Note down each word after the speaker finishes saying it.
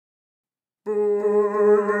Pew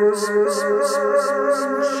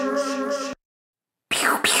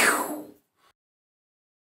pew.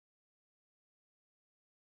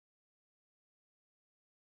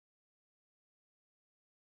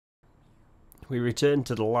 We returned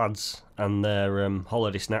to the lads and their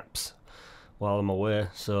holiday snaps while I'm away,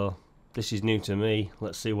 so this is new to me.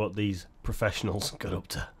 Let's see what these professionals got up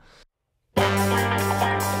to.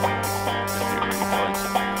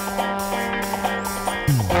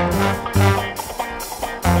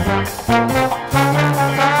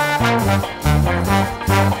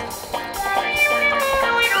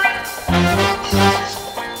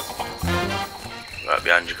 Right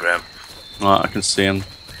behind you, Graham. Right, I can see him.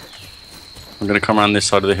 I'm going to come around this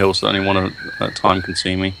side of the hill so that only one at a time can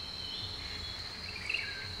see me.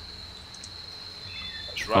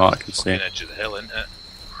 That's right, Right, I can see the it. edge of the hill, isn't it?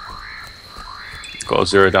 Got a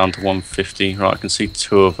 0 down to 150. Right, I can see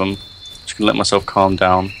 2 of them. Just going to let myself calm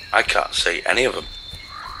down. I can't see any of them.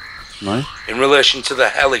 No? In relation to the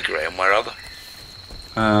heli, Graham, where are they?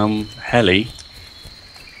 Heli.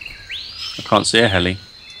 I can't see a heli.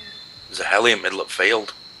 There's a heli in the middle of the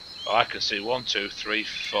field. Oh, I can see 1, 2, 3,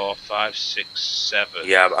 4, 5, 6, 7.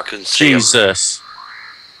 Yeah, but I can see 'em. Jesus!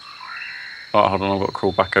 Right, hold on, I've got to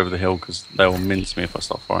crawl back over the hill because they will mince me if I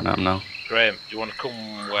start firing at them now. Graham, do you want to come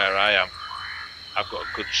where I am? I've got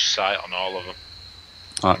a good sight on all of them.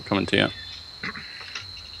 Alright, coming to you.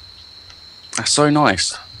 That's so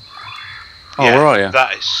nice. Oh, Yeah, where are you?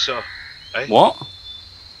 That is so... Eh? What?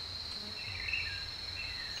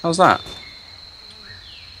 How's that?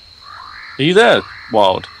 Are you there,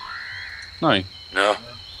 Wild? No. No.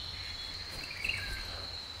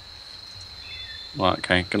 Right,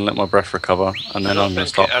 okay. Gonna let my breath recover, and then I'm gonna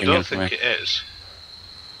start I pinging don't for think me. it is.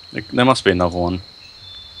 There must be another one.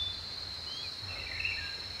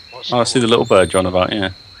 What's Oh, I see the little bird you're on about, yeah.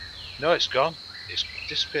 No, it's gone. It's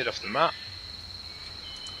disappeared off the map.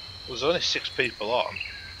 There's only 6 people on.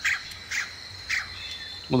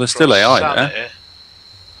 Well, there's still AI there. Sanity,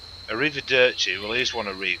 Arrivederci, well, he's one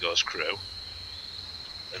of Rigo's crew.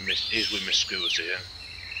 And he's with Miss Scooty. And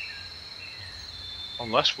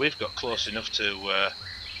unless we've got close enough to...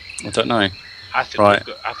 I don't know. I think, Right.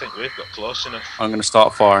 we've got close enough. I'm gonna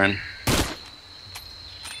start firing.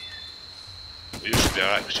 You should be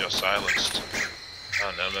alright because you're silenced.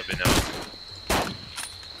 Oh no, maybe not.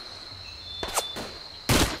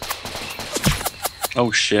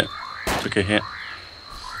 Oh shit. Took a hit.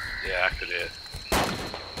 Yeah, I could hear.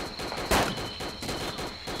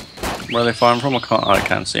 Where are they firing from? I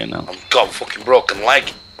can't see it now. I've got a fucking broken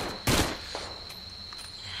leg.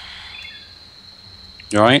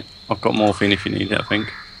 You alright? I've got morphine if you need it, I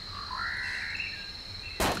think.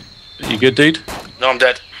 You good, dude? No, I'm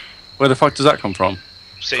dead. Where the fuck does that come from?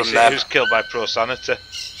 See, them. who's killed by Pro Sanity?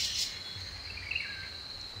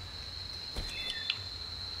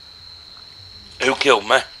 Who killed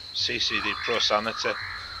me? CCD Pro Sanity.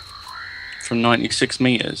 From 96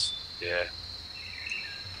 meters. Yeah.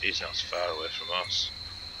 He's not so far away from us.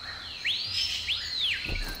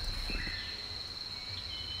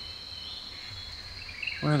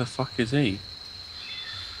 Where the fuck is he?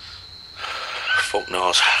 Fuck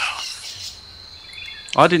knows.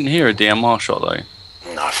 I didn't hear a DMR shot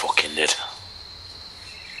though. No, I fucking did.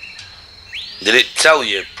 Did it tell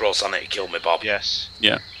you Pro Sanity killed me, Bob? Yes.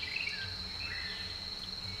 Yeah.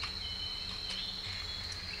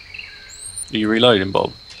 Are you reloading,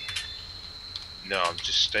 Bob? No, I'm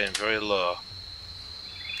just staying very low.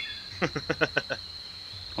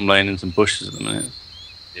 I'm laying in some bushes at the minute.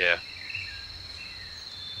 Yeah.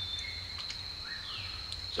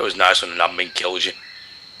 It's always nice when an admin kills you.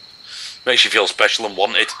 Makes you feel special and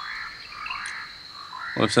wanted.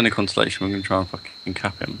 Well, if it's any consolation, we're going to try and fucking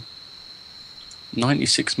cap him.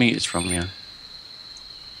 96 meters from you.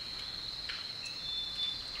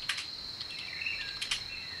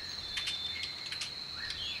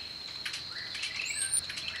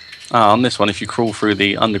 Ah, on this one, if you crawl through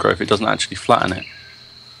the undergrowth, it doesn't actually flatten it.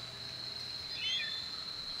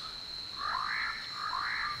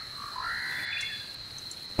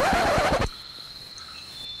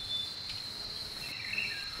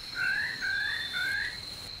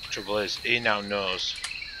 Trouble is, he now knows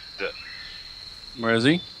that. Where is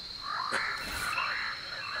he?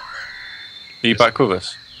 Are you back with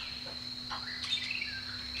us?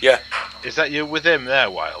 Yeah. Is that you with him there,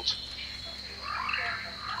 Wild?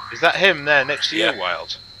 Is that him there next to Yeah. you,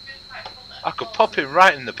 Wild? I could pop him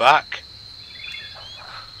right in the back.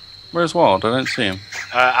 Where's Wild? I don't see him.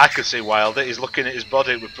 I could see Wild. He's looking at his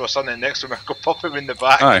body with Prosonic next to him. I could pop him in the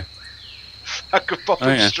back. Oh, I could pop Oh,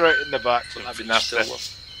 him yeah. straight in the back. That'd be nasty. Still,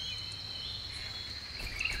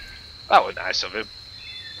 That was nice of him.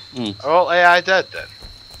 Are all AI dead then?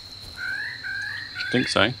 I think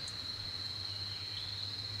so.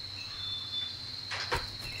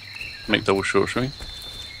 Make double short, shall we?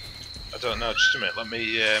 I don't know, just a minute, let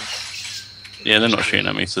me... Yeah, they're not shooting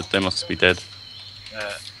at me, so they must be dead.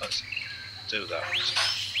 Let's do that.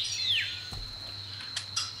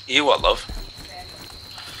 You what, love?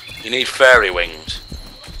 You need fairy wings.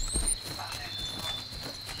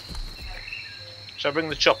 Shall I bring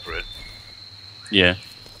the chopper in? Yeah.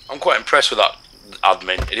 I'm quite impressed with that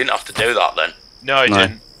admin. He didn't have to do that then. No, he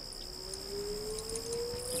didn't.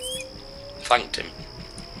 Thanked him.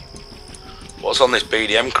 What's on this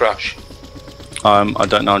BDM crash? I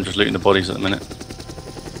don't know, I'm just looting the bodies at the minute.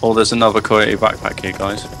 Oh, there's another Coyote backpack here,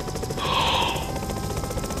 guys.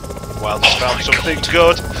 Wild's found something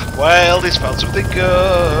good. Wild's found something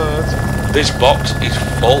good. This box is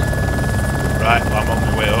full. Right, well, I'm on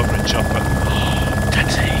my way over in chopper.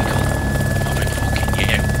 DayZ Eagle. I've been fucking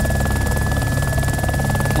you.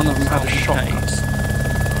 One of them had a shotgun.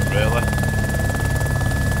 Really?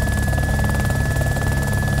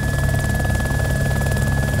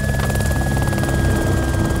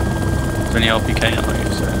 Is there any LPK ammo,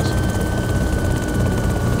 it says?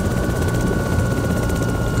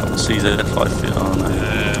 Got the CZ5 oh no.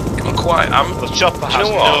 The chopper has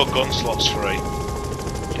no gun slots free.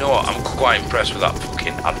 You know what? I'm quite impressed with that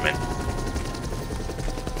fucking admin.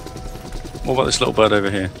 What about this little bird over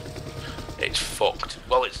here? It's fucked.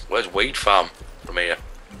 Well, where's Weed Farm from here?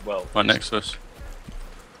 Well, Right next to us.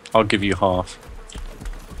 I'll give you half.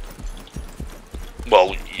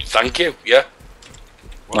 Well, thank you. Yeah.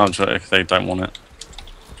 No, I'm sorry if they don't want it.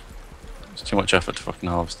 It's too much effort to fucking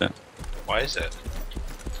harvest it. why is it?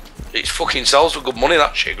 It fucking sells for good money,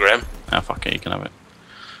 that shit, Graham. Ah, fuck it, you can have it.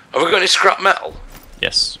 Have we got any scrap metal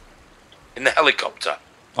Yes, in the helicopter?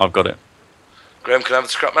 I've got it. Graham, can I have the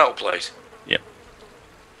scrap metal, please? Yep.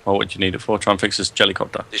 Well, what do you need it for? Try and fix this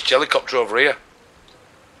jellycopter. This helicopter over here.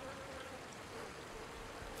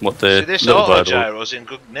 What, the See, this little auto bird? gyro's in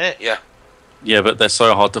good nick. Yeah. Yeah, but they're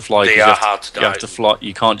so hard to fly. They 'cause are hard to You have to fly.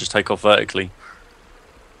 You can't just take off vertically.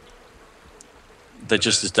 They're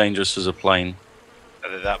just as dangerous as a plane. Are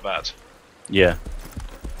they that bad? Yeah.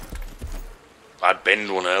 I'd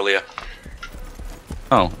binned one earlier.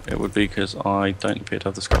 Oh, it would be because I don't appear to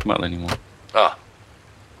have the scrap metal anymore. Ah.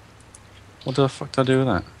 What the fuck did I do with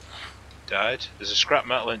that? Died. There's a scrap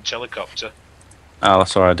metal in helicopter. Oh,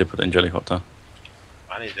 that's alright, I did put it in jellycopter.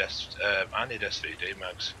 I need SVD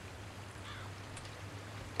mags.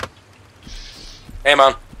 Hey,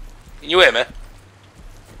 man. Can you hear me?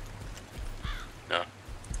 No.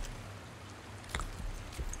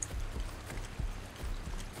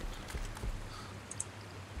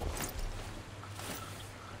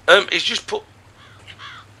 He's just put...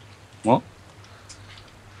 What?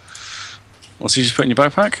 What's he just put in your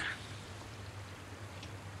backpack?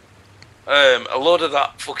 A load of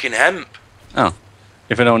that fucking hemp. Oh.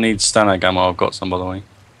 If anyone needs Stanag ammo, I've got some, by the way.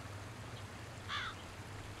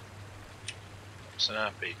 It's an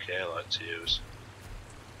RPK I like to use.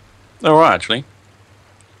 They're alright, actually.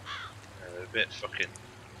 They're a bit fucking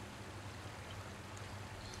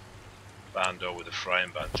bando with a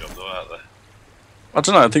frying pan job though, aren't they? I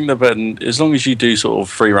don't know, I think they're better than... As long as you do sort of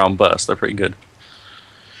 3-round bursts, they're pretty good.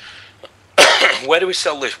 Where do we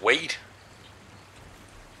sell this weed?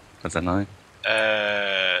 I don't know.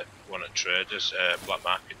 One at traders, black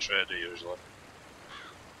market trader usually.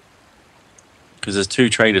 Because there's 2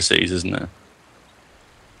 trader cities, isn't there?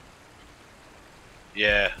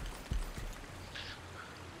 Yeah.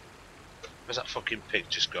 Where's that fucking pig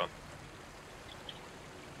just gone?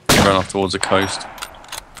 You run off towards the coast.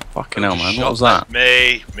 Fucking hell, man. What was that?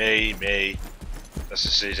 Me. That's the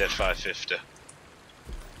CZ550.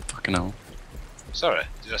 Fucking hell. Sorry,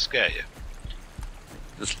 did I scare you?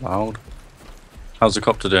 Just loud. How's the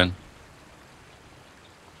copter doing?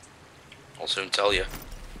 I'll soon tell you.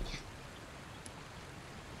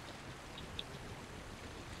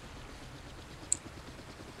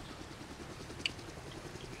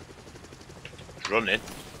 Running.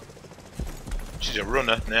 She's a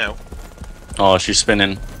runner now. Oh, she's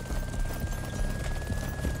spinning.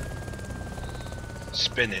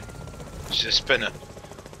 Spinning. She's a spinner.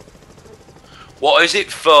 What is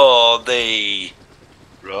it for the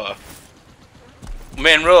Rotor.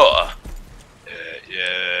 main rotor?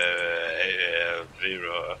 Yeah,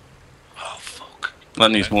 V-rotor. Oh, fuck.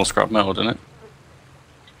 That needs more scrap metal, doesn't it?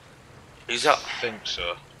 Is that... I think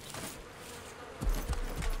so.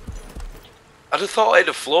 I'd have thought it'd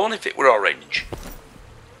have flown if it were orange.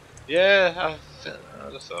 Yeah,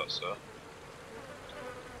 I'd have thought so.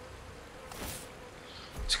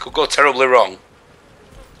 It could go terribly wrong.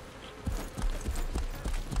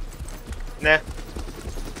 Nah.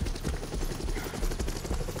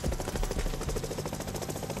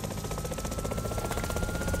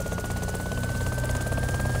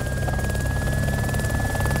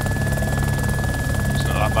 It's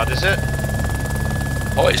not that bad, is it?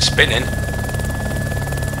 Oh, it's spinning.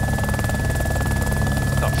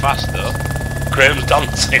 Not fast though. Graham's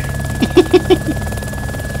dancing.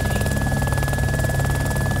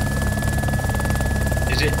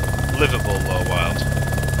 Is it livable though, Wild?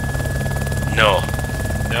 No.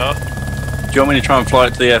 No? Do you want me to try and fly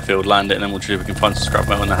it to the airfield, land it, and then we'll see if we can find some scrap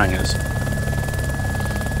metal in the hangars?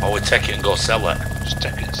 Or we take it and go sell it. Just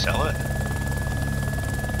take it and sell it.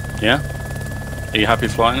 Yeah? Are you happy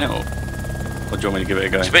flying it, or do you want me to give it a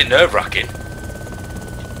go? It's a bit nerve-wracking.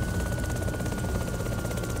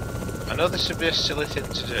 I know this would be a silly thing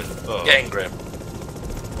to do, but... Get in, Graham.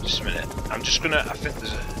 Just a minute. I'm just gonna... I think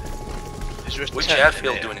there's a... Is there a Which tent in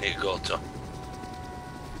airfield here? do we need to go to?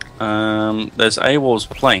 There's AWOL's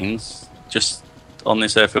planes just on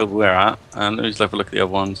this airfield we're at, and let me just have a look at the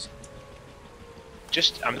other ones.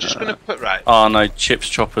 I'm just gonna put right. Oh no, Chip's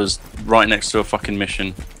Chopper's right next to a fucking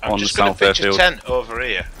mission I'm on the just gonna south pitch airfield. a tent over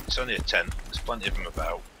here. It's only a tent. There's plenty of them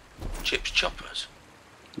about. Chips choppers.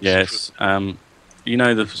 Yes, you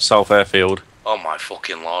know the south airfield, Oh my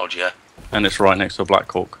fucking lord, yeah. and it's right next to a Black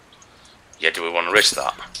Hawk. Yeah, do we want to risk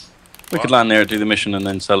that? We could land there, do the mission, and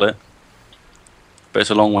then sell it. But it's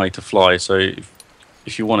a long way to fly, so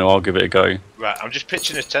if you want to, I'll give it a go. Right, I'm just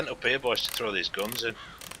pitching a tent up here, boys, to throw these guns in. If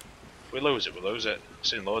we lose it, we lose it. I've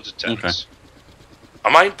seen loads of tents. Okay.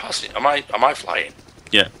 Am I passing? Am I flying?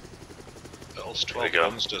 Yeah. Battles There we 12 go.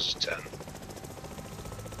 guns does a 10.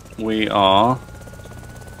 We are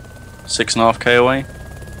 6.5k away.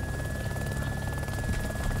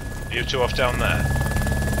 Are you two off down there?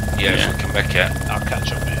 Yeah, Yeah. if we can make it. I'll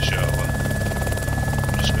catch up with you shortly.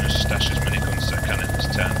 I'm just going to stash as many guns as I can in this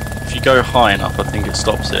tent. If you go high enough, I think it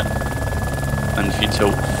stops it. And if you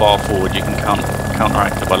tilt far forward, you can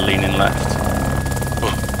counteract it by leaning left.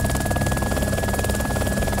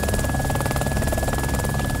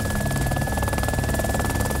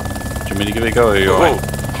 Do you want me to give it a go, or are you alright?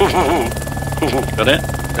 Got it?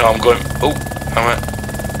 No, I'm going. Oh,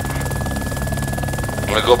 I'm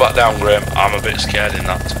gonna go back down, Graham. I'm a bit scared in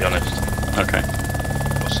that, to be honest. Okay.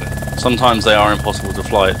 What's it? Sometimes they are impossible to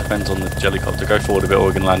fly, it depends on the helicopter. Go forward a bit or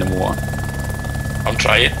we can land in water. I'm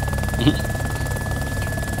trying.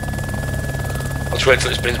 I'll just wait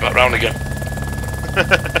till it spins back round again.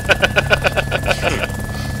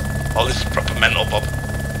 Oh, this is proper mental, Bob.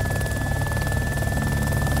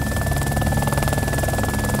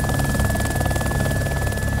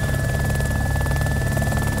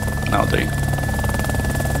 That'll do.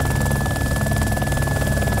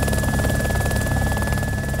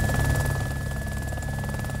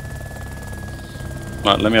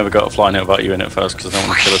 Right, let me have a go at flying it without you in it first, because I don't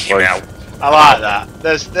want to kill us Fucking hell. both. I like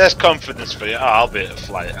that. There's confidence for you. Oh, I'll be able to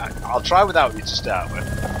fly it. I'll try without you to start with.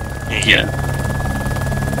 Yeah.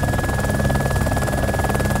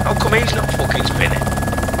 How come he's not fucking spinning?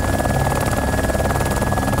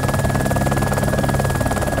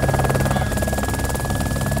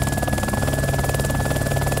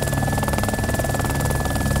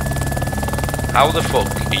 How the fuck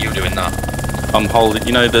are you doing that? I'm holding,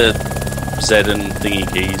 you know the Z and thingy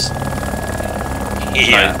keys?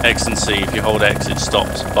 Yeah. No, X and C, if you hold X it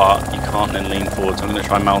stops, but you can't then lean forward. So I'm going to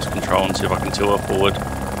try mouse control and see if I can tilt her forward.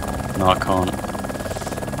 No, I can't.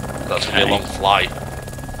 That's gonna be a long flight.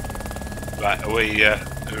 Right, are we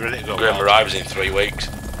ready to go? Graham Wild? arrives in 3 weeks.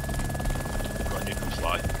 Go on, you can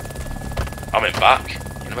fly. I'm in back.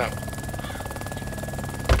 In about.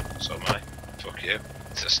 So am I. Fuck you.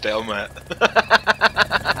 It's a stalemate.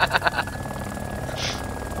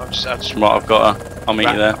 I'm just Right, I've got her. I'll meet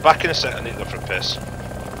you there. Back in a sec, I need to go for a piss.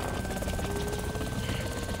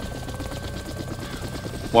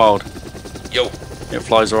 Wild. Yo, It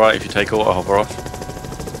flies alright if you take auto hover off.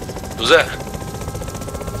 does it?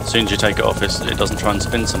 As soon as you take it off, it doesn't try and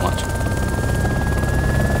spin so much.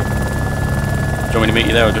 Do you want me to meet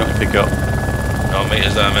you there, or do you want me to pick you up? No,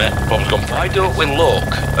 meters there, mate. Bob's gone. Why don't we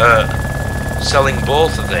look at selling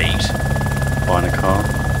both of these Buying a car.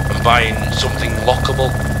 and buying something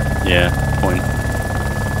lockable? Yeah, point.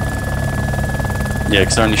 Yeah,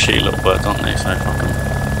 because they're only shitty little birds, aren't they? So fuck 'em.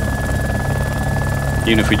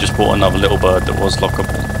 Even if we just bought another little bird that was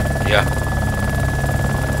lockable. Yeah.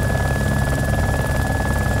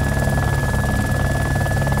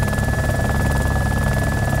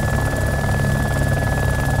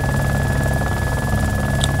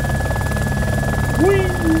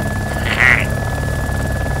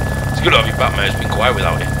 It's good to have you back, mate. It's been quiet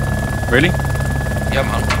without you. Really? Yeah,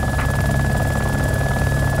 man.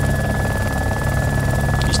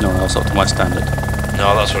 else up to my standard.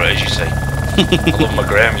 No, that's what it is, you see. I love my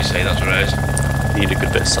Graham, you see, that's what it is. Need a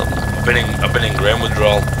good bit of southern. I've been in Graham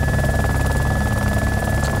withdrawal.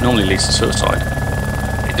 Normally leads to suicide.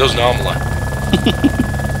 It does normally.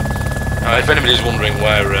 If anybody's wondering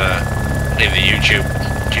where, any of the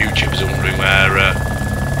YouTubers are wondering where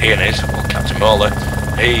Ian is, well, Captain Morley,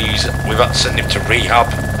 we've had to send him to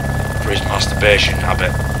rehab for his masturbation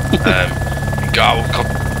habit. He got out of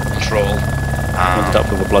control. Ended up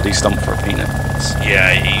with a bloody stump for a peanut.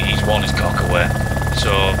 Yeah, he's worn his cock away.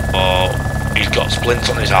 So he's got splints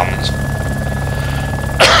on his hands.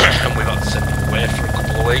 And we've had to send him away for a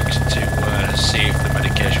couple of weeks to see if the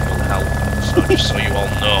medication will help. So just so you all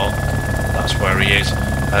know, that's where he is.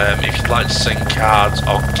 If you'd like to send cards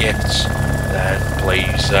or gifts, then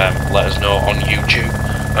please let us know on YouTube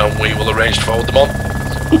and we will arrange to forward them on.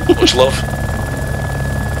 Much love.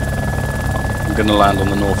 I'm going to land on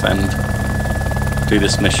the north end, do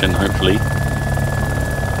this mission hopefully,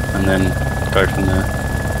 and then go from there.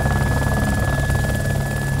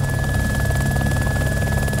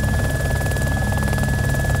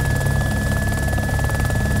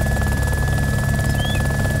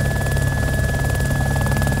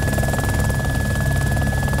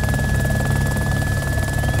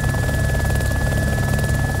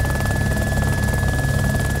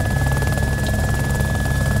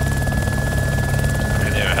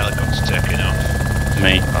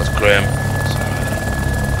 Me. That's Graham.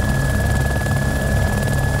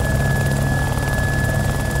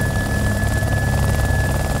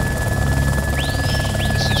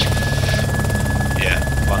 This is... yeah,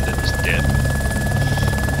 London's dead.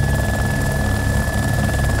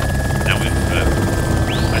 Now we've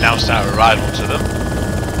announced our arrival to them.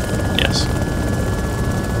 Yes.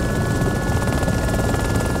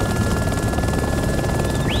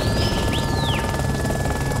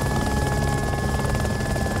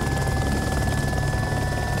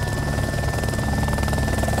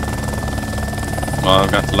 Well, I'm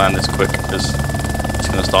going to have to land this quick because it's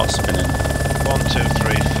going to start spinning. 1, 2,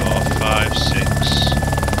 3, 4, 5, 6.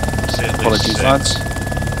 See at least Apologies, 6. lads.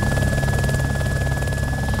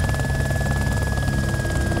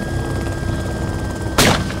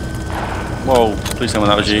 Whoa, please tell me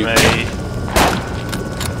that was you. Me.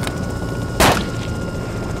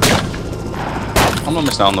 I'm not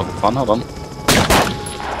missing out on the fun, hold on.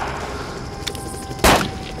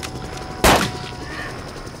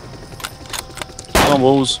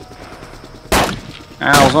 Zombles.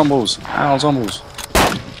 Ow, zombles. Ow, zombles.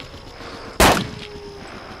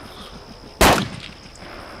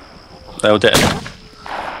 They all dead.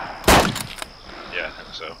 Yeah, I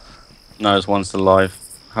think so. No, there's one still alive.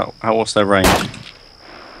 What's their range?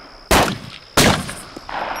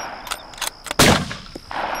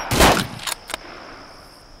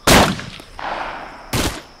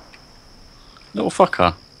 Little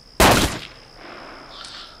fucker.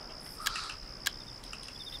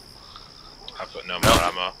 I've got no more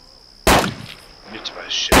ammo. I need to buy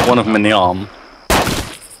shit. Hit one of them in the arm.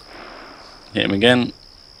 Hit him again.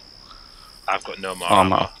 I've got no more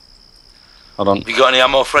Armor. ammo. Hold on. Have you got any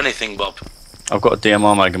ammo for anything, Bob? I've got a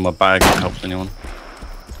DMR mag in my bag if it helps anyone.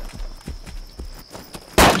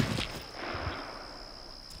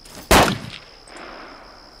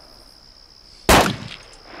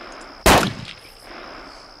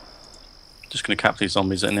 Just gonna cap these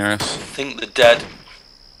zombies that are near us. I think they're dead.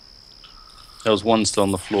 There was one still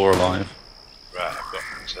on the floor alive. Right, I've got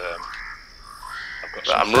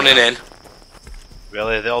Right, I'm something. running in.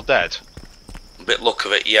 Really? They're all dead? A bit luck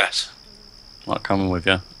of it, yes. Right, coming with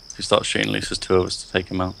you. If you start shooting, at least there's two of us to take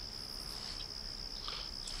him out.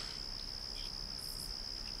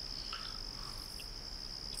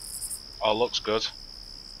 All looks good.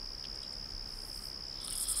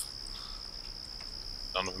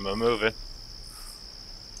 None of them are moving.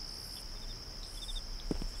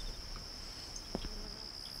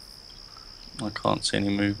 I can't see any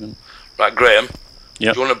movement. Right, Graham.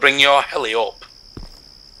 Yep. Do you want to bring your heli up?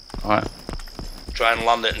 Alright. Try and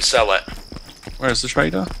land it and sell it. Where's the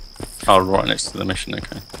trader? Oh, right next to the mission,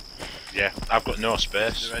 okay. Yeah, I've got no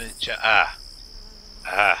space. Is there any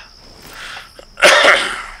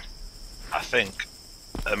I think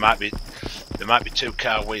there might be 2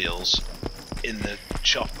 car wheels in the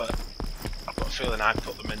chopper. I've got a feeling I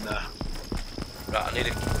put them in there. Right, I need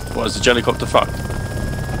it. What, is the jellycopter fucked?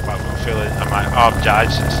 But I've got a feeling I might. Oh, I've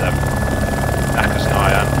died since then. Because now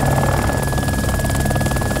I am.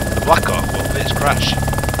 The Black Hawk, what did its crash?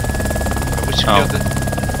 Have we secured the...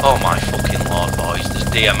 Oh my fucking lord, boys. There's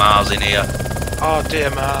DMRs in here. Oh,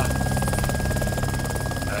 DMR.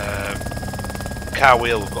 Car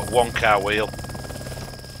wheel, we've got 1 car wheel.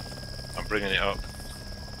 I'm bringing it up.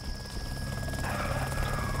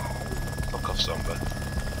 zombie.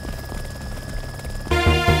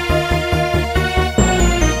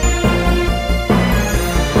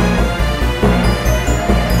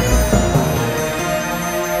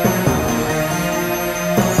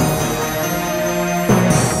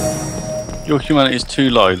 Your humanity is too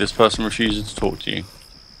low. This person refuses to talk to you.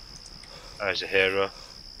 He's a hero.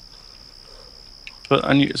 But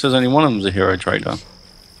it says only one of them's a hero trader.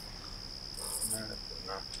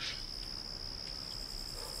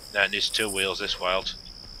 No, it needs 2 wheels, this wild.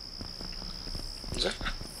 Is it?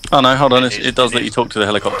 Oh no, hold on. It It does let you needs- talk to the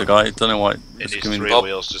helicopter guy. I don't know why. It It's needs giving 3 Oh,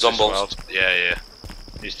 wheels, does this zombies. wild? Yeah, yeah.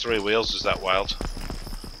 It needs 3 wheels, is that wild?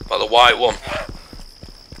 Like the white one.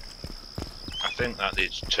 I think that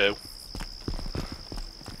needs 2.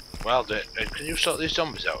 Wild, can you sort these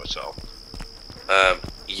zombies out at all?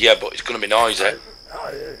 Yeah, but it's going to be noisy.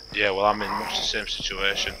 Yeah, well, I'm in much the same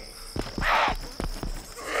situation.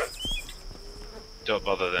 Don't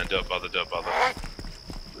bother then, don't bother.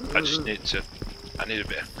 I just need I need a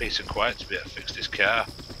bit of peace and quiet to be able to fix this car.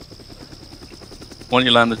 Why don't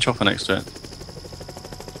you land the chopper next to it?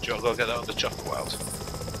 Do you want to go get that on the chopper, wild?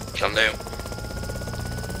 Can do.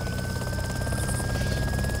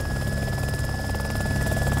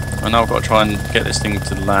 And now I've got to try and get this thing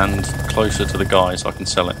to land closer to the guy so I can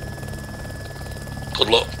sell it. Good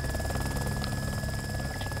luck.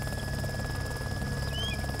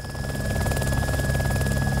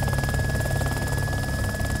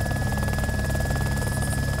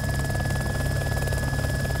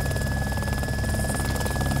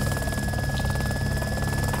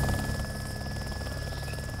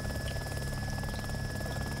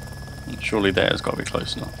 Surely there's got to be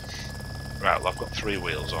close enough. Right, well, I've got 3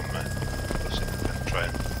 wheels on me. Let's see if I can try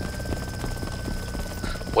and...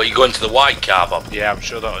 What, you going to the white car, Bob? Yeah, I'm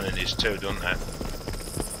sure that only needs 2, doesn't it?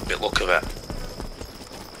 Bit luck of it.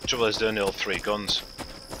 Trouble is, they're only all 3 guns.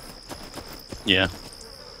 Yeah.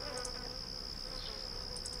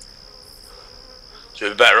 So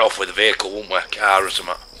we'd be better off with a vehicle, wouldn't we? A car or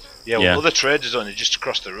something. Yeah, well, Yeah. other traders only just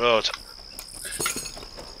across the road.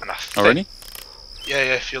 And I think... Already? Yeah,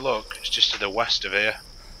 if you look, it's just to the west of here.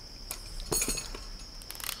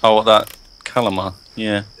 Oh, what, that Calamar?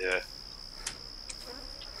 Yeah. Yeah.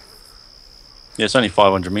 Yeah, it's only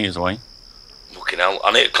 500 metres away. Fucking hell.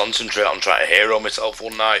 I need to concentrate on trying to hero myself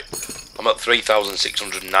one night. I'm at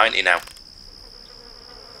 3,690 now.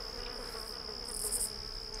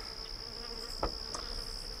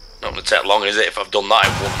 Not going to take long, is it, if I've done that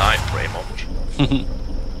in one night, pretty much?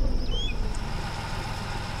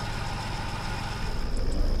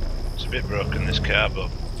 It's a bit broken, this car, but...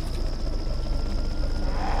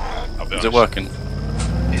 I'll be Is honest. it working?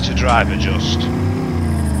 It's a driver, just.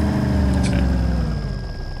 Okay.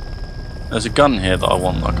 There's a gun here that I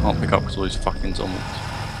want that I can't pick up because all these fucking zombies.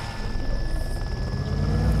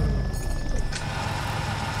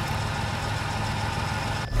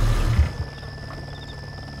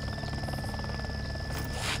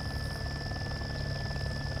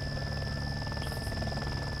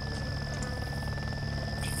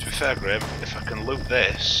 To be fair, Graham, if I can loot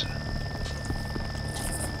this,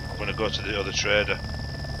 I'm going to go to the other trader.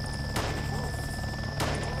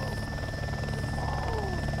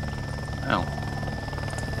 Ow.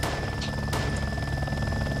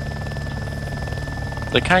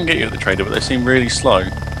 They can get you at the trader, but they seem really slow.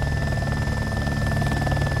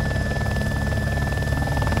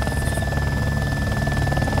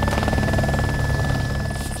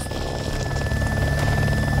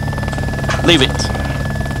 Leave it.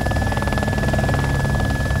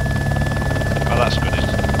 Oh, that's good.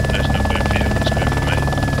 It's not going for you, it's going for me.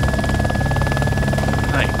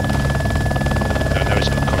 Hey. No, he's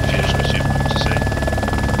got confused because you've come to see.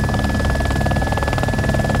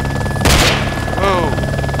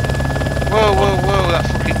 Whoa, that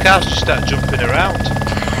fucking car's just started jumping around.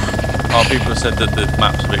 Oh, people have said that the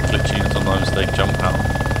map's a bit glitchy and sometimes they jump out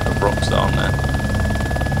of rocks that aren't there.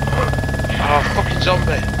 Oh, fucking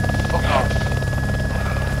zombie. Fuck off.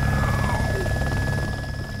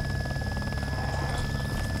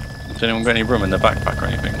 Has anyone got any room in their backpack or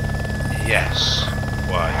anything? Yes.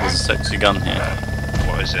 Why? There's a sexy gun here.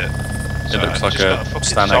 What is it? It looks like a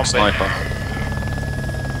Stanek sniper.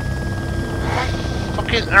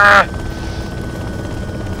 Fucking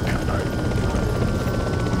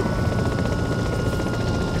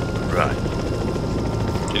Right.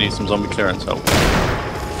 Do you need some zombie clearance help?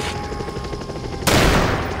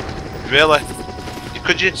 Really?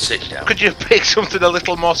 Sit down. Could you pick something a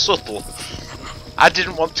little more subtle? I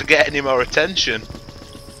didn't want to get any more attention.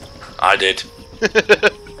 I did.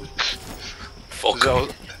 Fuck. So,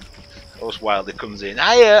 Wildly comes in.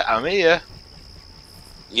 Hiya, I'm here.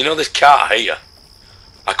 You know this car here?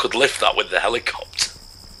 I could lift that with the helicopter.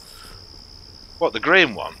 What, the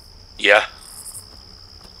green one? Yeah.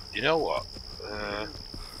 You know what?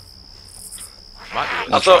 Might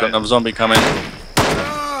be I worth thought- Got another zombie coming.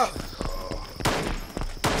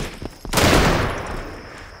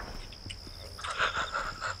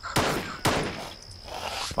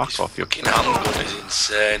 Fuck off, you. Fucking handgun is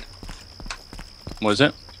insane. What is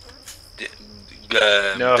it?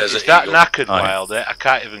 No, Desert is that Eagle. knackered Oh, yeah. wild? I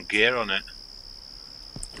can't even gear on it.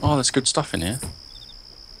 Oh, there's good stuff in here.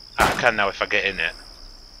 I can now if I get in it.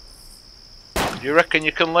 You reckon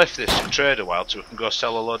you can lift this to Trader Wild so we can go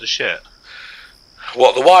sell a load of shit?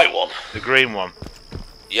 What, the white one? The green one.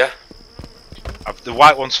 Yeah. The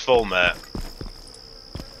white one's full, mate.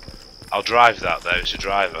 I'll drive that though, it's a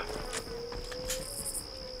driver.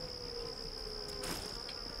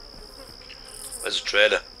 Where's the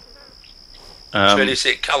trader? Trader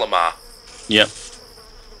City Calamar. Yep.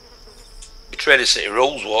 Trader City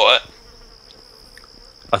rules, what?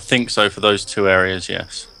 I think so for those two areas,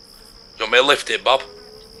 yes. You want me to lift it, Bob?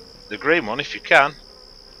 The green one, if you can.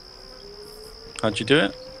 How'd you do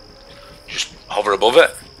it? Just hover above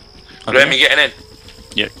it. Okay. Graham, you getting in?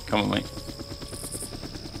 Yeah, come on, mate.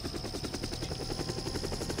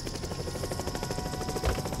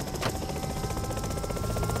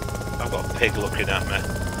 I've got a pig looking at me.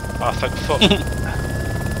 Oh, thank fuck.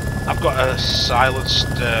 I've got a silenced.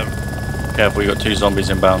 Careful, you got two zombies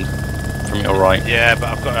inbound from your right. Yeah, but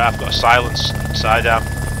I've got a silenced sidearm.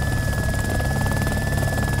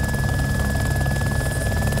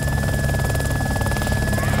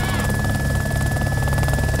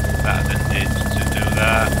 That didn't need to do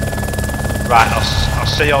that. Right, I'll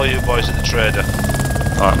see all you boys at the trader.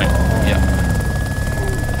 Alright, mate. Yeah.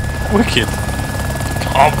 Wicked.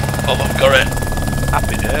 Come, I've got it.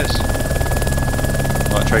 Happy days.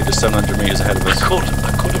 Right, trader's 700 metres ahead of I us. could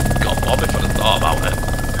have got Bob if I'd have thought about it.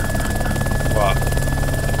 What?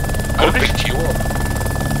 Could have picked you up.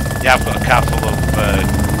 Yeah, I've got a car full of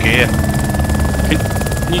gear.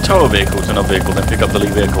 Can you tow a vehicle to another vehicle, then pick up the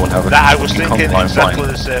lead vehicle and have a That I was thinking combine exactly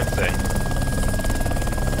flying? the same thing.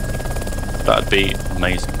 That'd be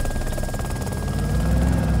amazing.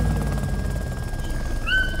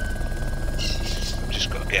 I've just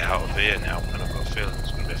got to get out of here now, and I've got a feeling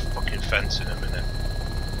there's going to be a fucking fence in a minute.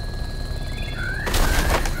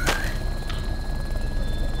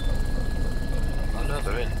 Oh no,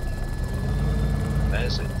 they're in.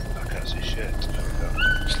 There's it. I can't see shit. There we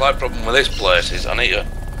go. Slight problem with this place is I need to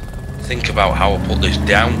think about how I put this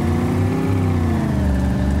down.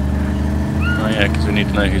 Oh yeah, because we need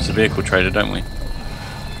to know who's the vehicle trader, don't we?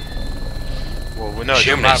 Well, we know it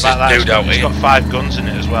Assuming doesn't it's matter about this that. dude out It's here. got 5 guns in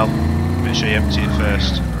it as well. Make sure you empty it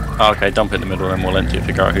first. Oh, okay, dump it in the middle, then we'll empty it,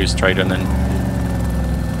 figure out who's the trader, and then...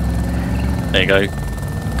 There you go.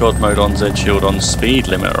 God mode on, Z shield on, speed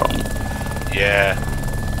limiter on. Yeah.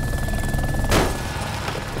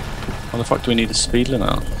 Why the fuck do we need a speed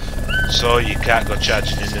limiter? So you can't go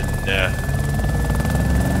charging in and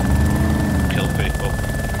kill people.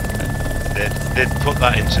 They'd put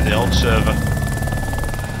that into the old server.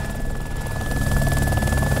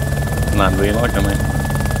 Land where you like, I mean.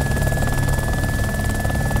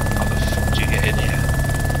 How the fuck do you get in here?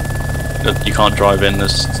 You can't drive in,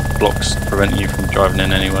 there's blocks preventing you from driving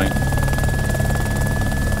in anyway.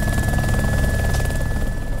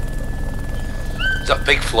 Is that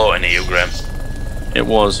big floating at you, Graham? It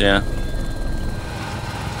was, yeah.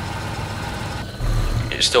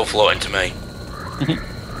 It's still floating to me.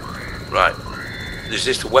 Right. Is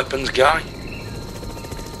this the weapons guy?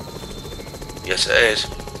 Yes, it is.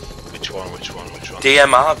 Which one?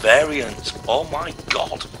 DMR variants. Oh my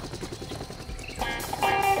god.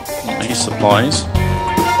 These supplies.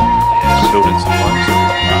 Yes. Building supplies.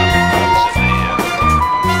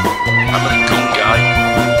 I'm a gun guy.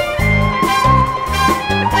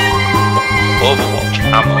 Overwatch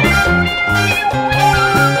ammo.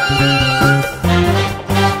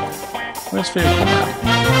 Where's vehicle man?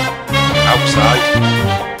 Outside.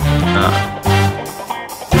 Ah.